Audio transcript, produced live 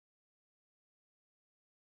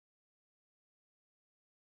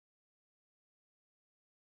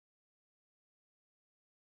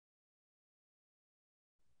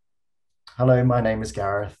Hello, my name is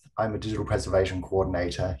Gareth. I'm a digital preservation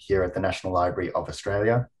coordinator here at the National Library of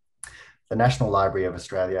Australia. The National Library of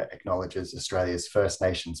Australia acknowledges Australia's First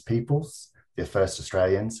Nations peoples, the first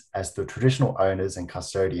Australians, as the traditional owners and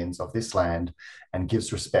custodians of this land and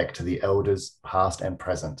gives respect to the elders past and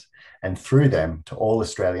present, and through them to all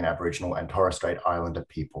Australian Aboriginal and Torres Strait Islander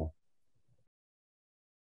people.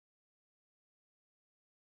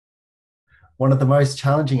 One of the most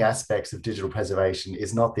challenging aspects of digital preservation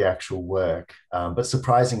is not the actual work, but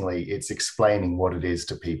surprisingly, it's explaining what it is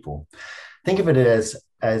to people. Think of it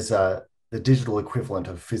as the digital equivalent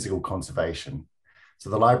of physical conservation.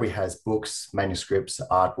 So the library has books, manuscripts,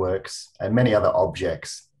 artworks, and many other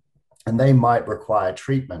objects, and they might require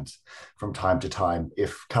treatment from time to time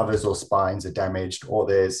if covers or spines are damaged or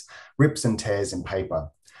there's rips and tears in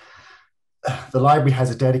paper. The library has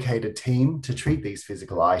a dedicated team to treat these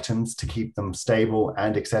physical items to keep them stable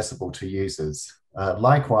and accessible to users.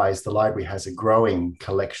 Likewise, the library has a growing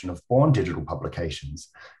collection of born digital publications,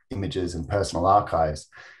 images, and personal archives.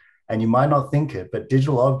 And you might not think it, but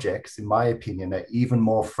digital objects, in my opinion, are even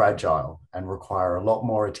more fragile and require a lot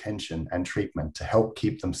more attention and treatment to help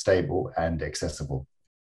keep them stable and accessible.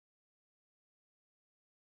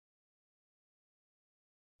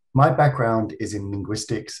 My background is in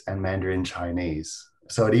linguistics and Mandarin Chinese,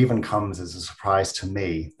 so it even comes as a surprise to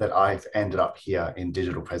me that I've ended up here in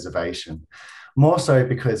digital preservation. More so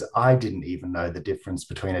because I didn't even know the difference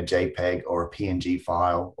between a JPEG or a PNG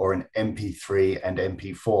file or an MP3 and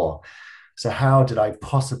MP4. So how did I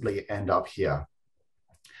possibly end up here?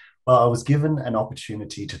 Well, I was given an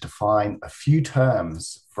opportunity to define a few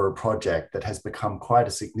terms for a project that has become quite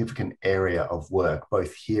a significant area of work,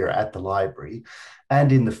 both here at the library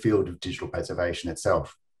and in the field of digital preservation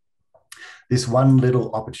itself. This one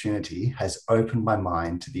little opportunity has opened my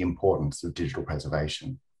mind to the importance of digital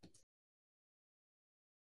preservation.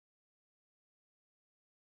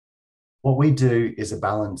 What we do is a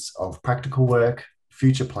balance of practical work,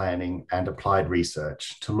 future planning, and applied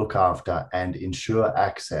research to look after and ensure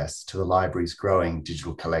access to the library's growing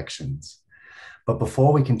digital collections. But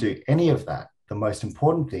before we can do any of that, the most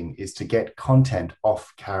important thing is to get content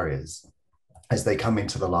off carriers as they come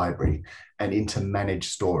into the library and into managed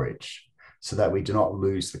storage so that we do not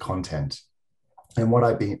lose the content. And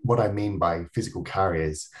what I mean by physical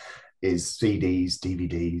carriers is CDs,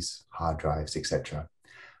 DVDs, hard drives, etc.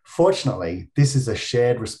 Fortunately, this is a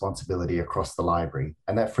shared responsibility across the library,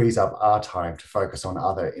 and that frees up our time to focus on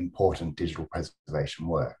other important digital preservation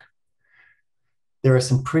work. There are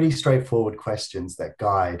some pretty straightforward questions that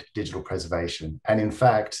guide digital preservation, and in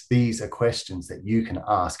fact, these are questions that you can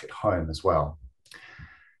ask at home as well.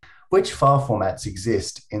 Which file formats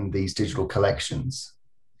exist in these digital collections?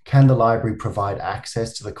 Can the library provide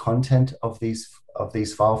access to the content of these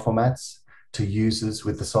file formats to users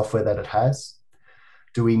with the software that it has?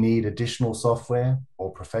 Do we need additional software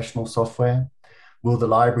or professional software? Will the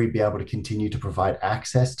library be able to continue to provide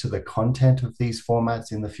access to the content of these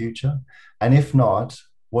formats in the future? And if not,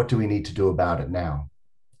 what do we need to do about it now?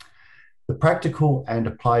 The practical and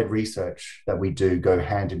applied research that we do go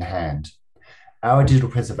hand in hand. Our digital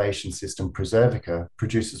preservation system, Preservica,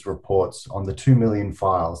 produces reports on the 2 million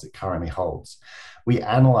files it currently holds. We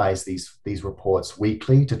analyze these reports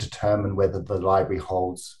weekly to determine whether the library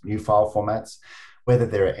holds new file formats, whether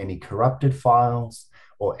there are any corrupted files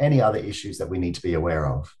or any other issues that we need to be aware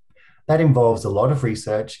of. That involves a lot of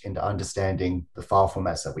research into understanding the file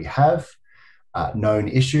formats that we have, known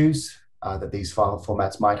issues that these file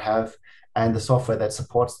formats might have, and the software that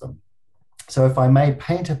supports them. So if I may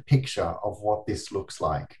paint a picture of what this looks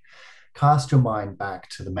like, cast your mind back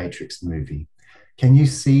to the Matrix movie. Can you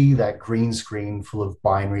see that green screen full of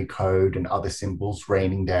binary code and other symbols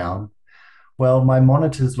raining down? Well, my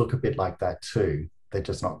monitors look a bit like that too. They're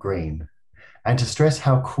just not green. And to stress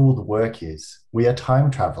how cool the work is, we are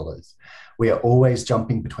time travelers. We are always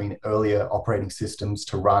jumping between earlier operating systems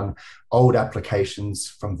to run old applications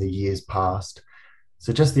from the years past.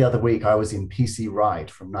 So just the other week, I was in PC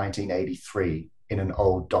Write from 1983 in an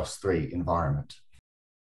old DOS3 environment.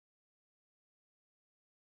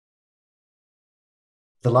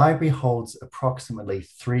 The library holds approximately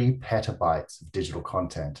 3 petabytes of digital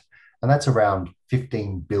content, and that's around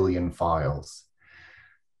 15 billion files.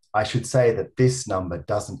 I should say that this number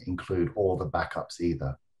doesn't include all the backups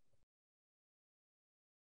either.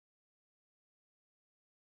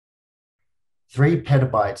 Three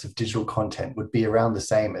petabytes of digital content would be around the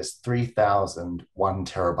same as 3,000 1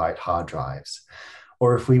 terabyte hard drives.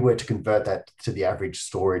 Or if we were to convert that to the average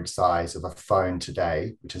storage size of a phone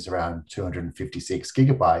today, which is around 256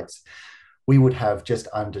 gigabytes, we would have just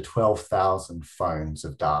under 12,000 phones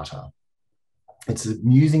of data. It's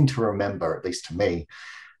amusing to remember, at least to me,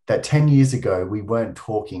 that 10 years ago, we weren't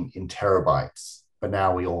talking in terabytes, but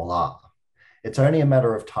now we all are. It's only a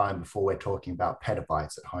matter of time before we're talking about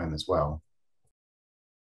petabytes at home as well.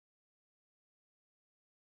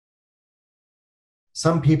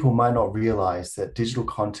 Some people might not realize that digital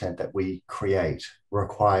content that we create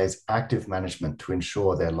requires active management to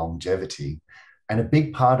ensure their longevity. And a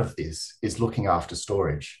big part of this is looking after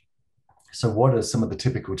storage. So, what are some of the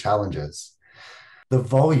typical challenges? The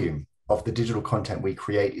volume of the digital content we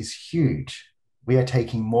create is huge. We are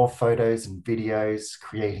taking more photos and videos,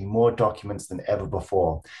 creating more documents than ever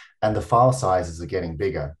before, and the file sizes are getting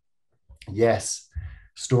bigger. Yes,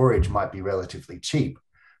 storage might be relatively cheap,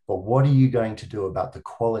 but what are you going to do about the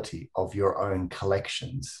quality of your own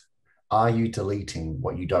collections? Are you deleting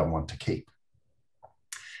what you don't want to keep?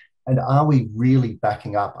 And are we really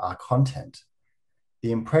backing up our content?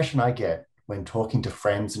 The impression I get when talking to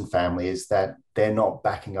friends and family is that they're not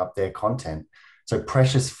backing up their content. So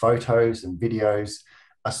precious photos and videos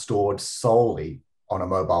are stored solely on a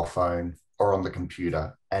mobile phone or on the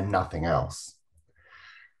computer and nothing else.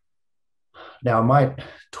 Now, I might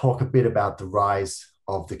talk a bit about the rise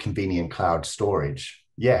of the convenient cloud storage.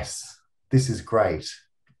 Yes, this is great.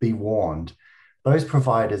 Be warned, those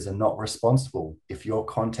providers are not responsible if your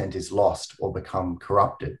content is lost or become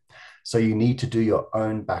corrupted. So you need to do your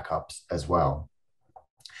own backups as well.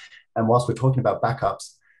 And whilst we're talking about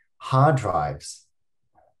backups, hard drives,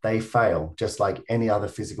 they fail just like any other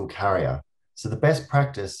physical carrier. So the best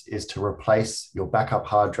practice is to replace your backup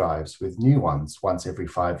hard drives with new ones once every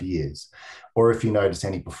 5 years, or if you notice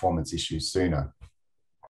any performance issues sooner.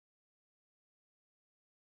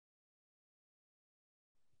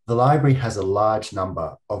 The library has a large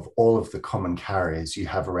number of all of the common carriers you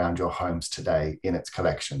have around your homes today in its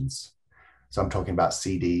collections. So I'm talking about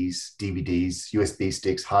CDs, DVDs, USB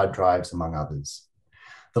sticks, hard drives, among others.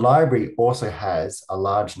 The library also has a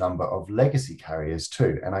large number of legacy carriers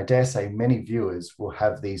too, and I dare say many viewers will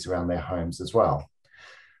have these around their homes as well.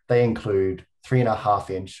 They include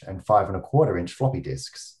 3.5-inch and 5.25-inch floppy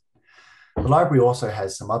disks. The library also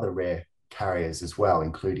has some other rare carriers as well,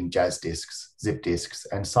 including jazz disks, zip disks,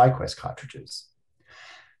 and SideQuest cartridges.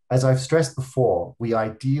 As I've stressed before, we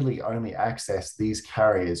ideally only access these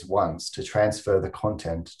carriers once to transfer the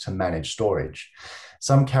content to manage storage.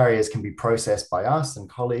 Some carriers can be processed by us and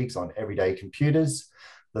colleagues on everyday computers.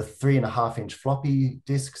 The 3.5-inch floppy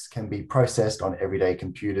disks can be processed on everyday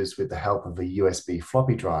computers with the help of a USB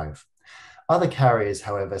floppy drive. Other carriers,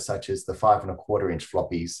 however, such as the 5.25-inch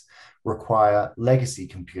floppies, require legacy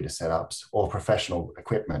computer setups or professional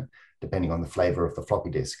equipment, depending on the flavor of the floppy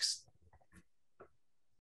disks.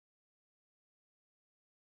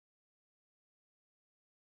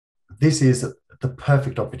 This is the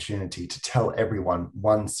perfect opportunity to tell everyone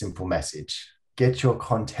one simple message. Get your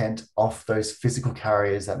content off those physical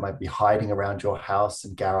carriers that might be hiding around your house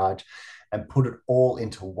and garage and put it all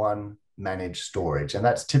into one managed storage. And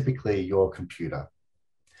that's typically your computer.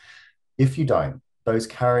 If you don't, those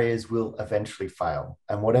carriers will eventually fail,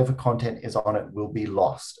 and whatever content is on it will be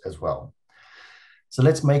lost as well. So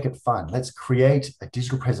let's make it fun. Let's create a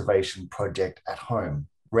digital preservation project at home.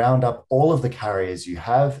 Round up all of the carriers you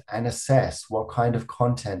have and assess what kind of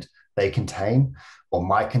content they contain or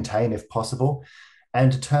might contain if possible,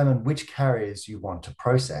 and determine which carriers you want to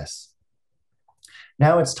process.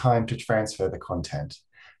 Now it's time to transfer the content.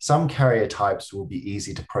 Some carrier types will be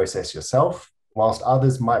easy to process yourself, whilst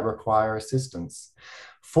others might require assistance.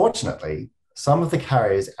 Fortunately, some of the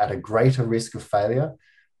carriers at a greater risk of failure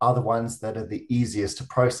are the ones that are the easiest to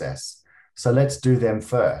process. So let's do them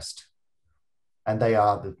first. And they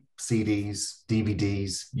are the CDs,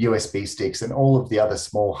 DVDs, USB sticks, and all of the other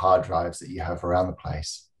small hard drives that you have around the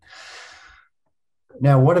place.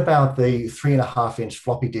 Now, what about the 3.5-inch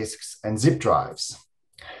floppy disks and zip drives?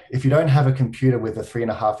 If you don't have a computer with a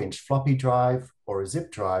 3.5-inch floppy drive or a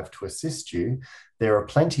zip drive to assist you, there are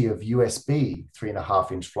plenty of USB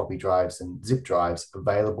 3.5-inch floppy drives and zip drives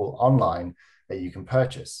available online that you can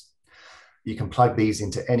purchase. You can plug these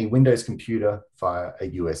into any Windows computer via a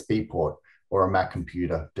USB port or a Mac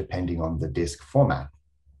computer, depending on the disk format.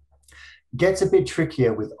 It gets a bit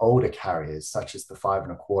trickier with older carriers, such as the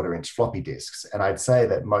 5.25-inch floppy disks, and I'd say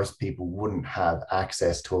that most people wouldn't have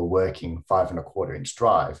access to a working 5.25-inch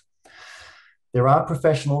drive. There are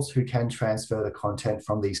professionals who can transfer the content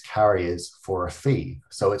from these carriers for a fee,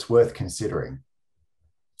 so it's worth considering.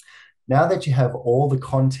 Now that you have all the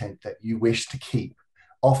content that you wish to keep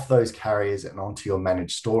off those carriers and onto your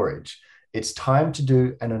managed storage, it's time to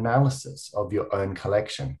do an analysis of your own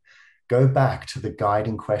collection. Go back to the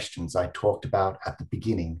guiding questions I talked about at the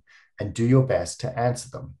beginning and do your best to answer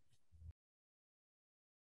them.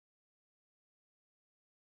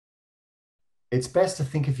 It's best to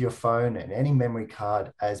think of your phone and any memory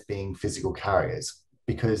card as being physical carriers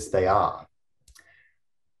because they are.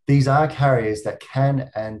 These are carriers that can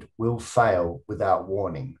and will fail without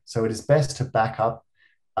warning. So it is best to back up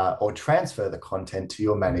or transfer the content to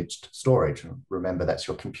your managed storage. Remember, that's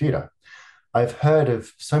your computer. I've heard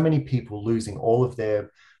of so many people losing all of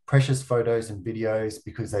their precious photos and videos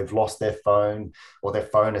because they've lost their phone or their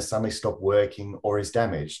phone has suddenly stopped working or is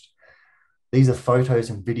damaged. These are photos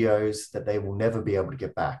and videos that they will never be able to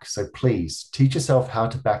get back. So please teach yourself how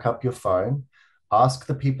to back up your phone. Ask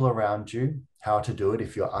the people around you how to do it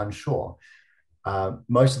if you're unsure.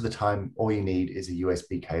 Most of the time, all you need is a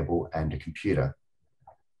USB cable and a computer.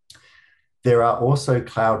 There are also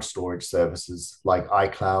cloud storage services like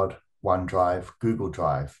iCloud, OneDrive, Google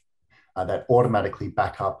Drive that automatically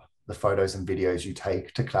back up the photos and videos you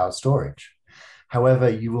take to cloud storage. However,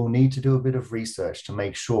 you will need to do a bit of research to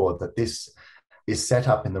make sure that this is set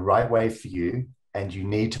up in the right way for you, and you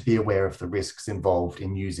need to be aware of the risks involved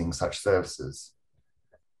in using such services.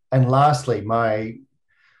 And lastly, my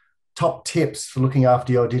top tips for looking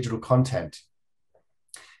after your digital content.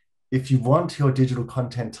 If you want your digital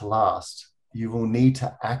content to last, you will need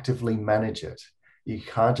to actively manage it. You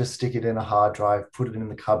can't just stick it in a hard drive, put it in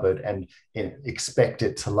the cupboard, and expect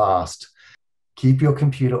it to last. Keep your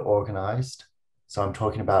computer organized. So I'm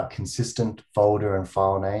talking about consistent folder and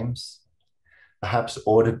file names, perhaps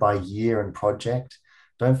ordered by year and project.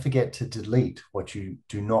 Don't forget to delete what you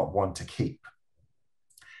do not want to keep.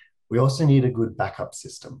 We also need a good backup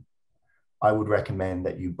system. I would recommend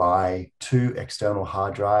that you buy 2 external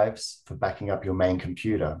hard drives for backing up your main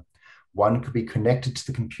computer. One could be connected to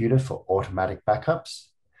the computer for automatic backups,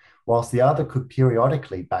 whilst the other could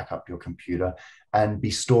periodically back up your computer and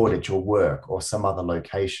be stored at your work or some other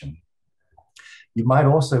location. You might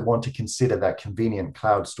also want to consider that convenient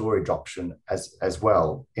cloud storage option as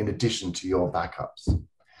well, in addition to your backups.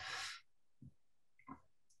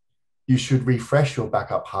 You should refresh your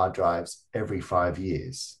backup hard drives every 5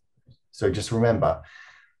 years. So just remember,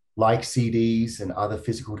 like CDs and other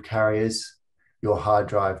physical carriers, your hard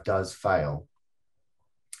drive does fail.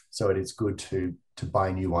 So it is good to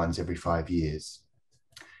buy new ones every 5 years.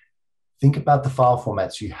 Think about the file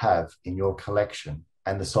formats you have in your collection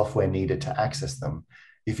and the software needed to access them.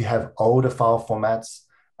 If you have older file formats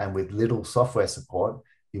and with little software support,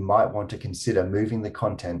 you might want to consider moving the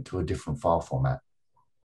content to a different file format.